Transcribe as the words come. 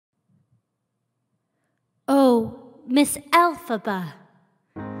Oh, Miss Elphaba,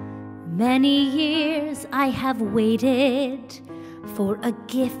 many years I have waited for a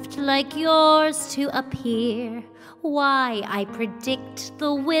gift like yours to appear. Why, I predict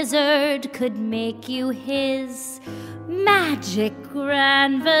the wizard could make you his magic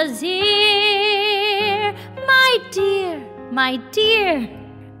Grand Vizier. My dear,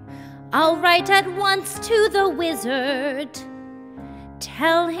 I'll write at once to the wizard.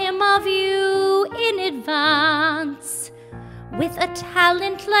 Tell him of you in advance. With a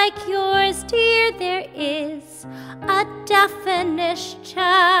talent like yours, dear, there is a definite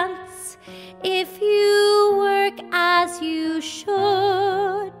chance. If you work as you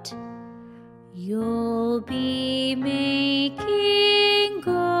should, you'll be making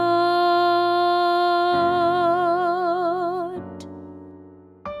good.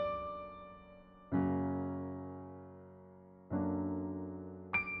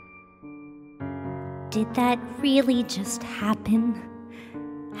 Did that really just happen?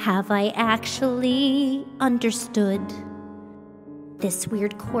 Have I actually understood? This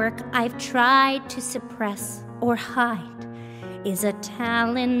weird quirk I've tried to suppress or hide is a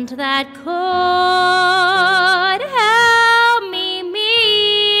talent that could help me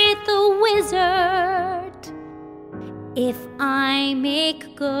meet the wizard if I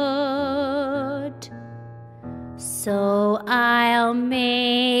make good. So I'll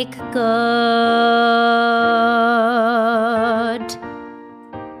make good.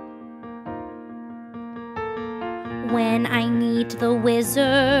 When I meet the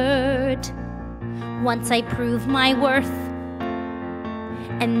wizard, once I prove my worth,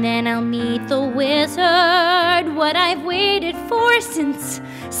 and then I'll meet the wizard, what I've waited for since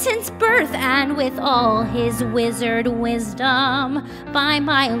birth. And with all his wizard wisdom, by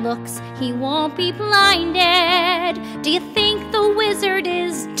my looks he won't be blinded. Do you think the wizard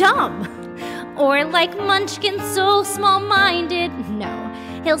is dumb? Or like Munchkin, so small-minded? No.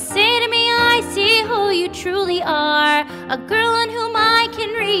 He'll say to me, I see who you truly are, a girl on whom I can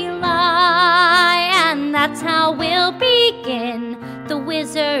rely. And that's how we'll begin, the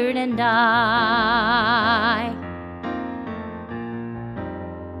wizard and I.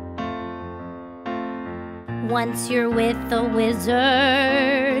 Once you're with the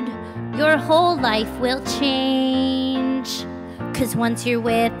wizard, your whole life will change. 'Cause once you're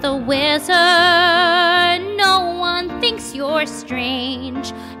with the wizard, no one thinks you're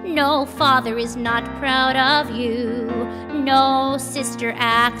strange. No father is not proud of you. No sister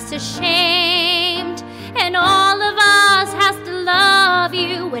acts ashamed. And all of us has to love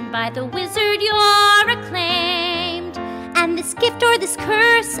you. And by the wizard you're acclaimed. And this gift or this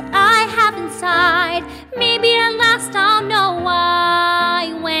curse I have inside, maybe at last I'll know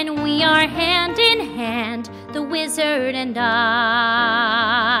why, when we are hand in hand, the wizard and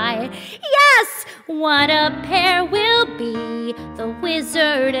I. Yes! What a pair we'll be, the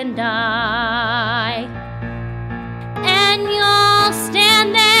wizard and I. And you'll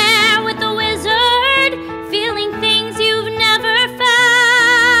stand there with the wizard, feeling things you've never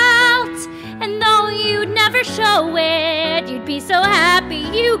felt. And though you'd never show it, you'd be so happy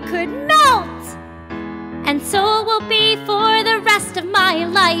you could melt. And so it will be for the rest of my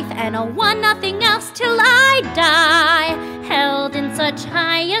life, and I'll want nothing else till I die, held in such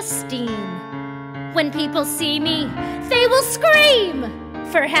high esteem. When people see me, they will scream,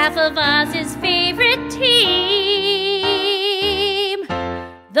 for half of us is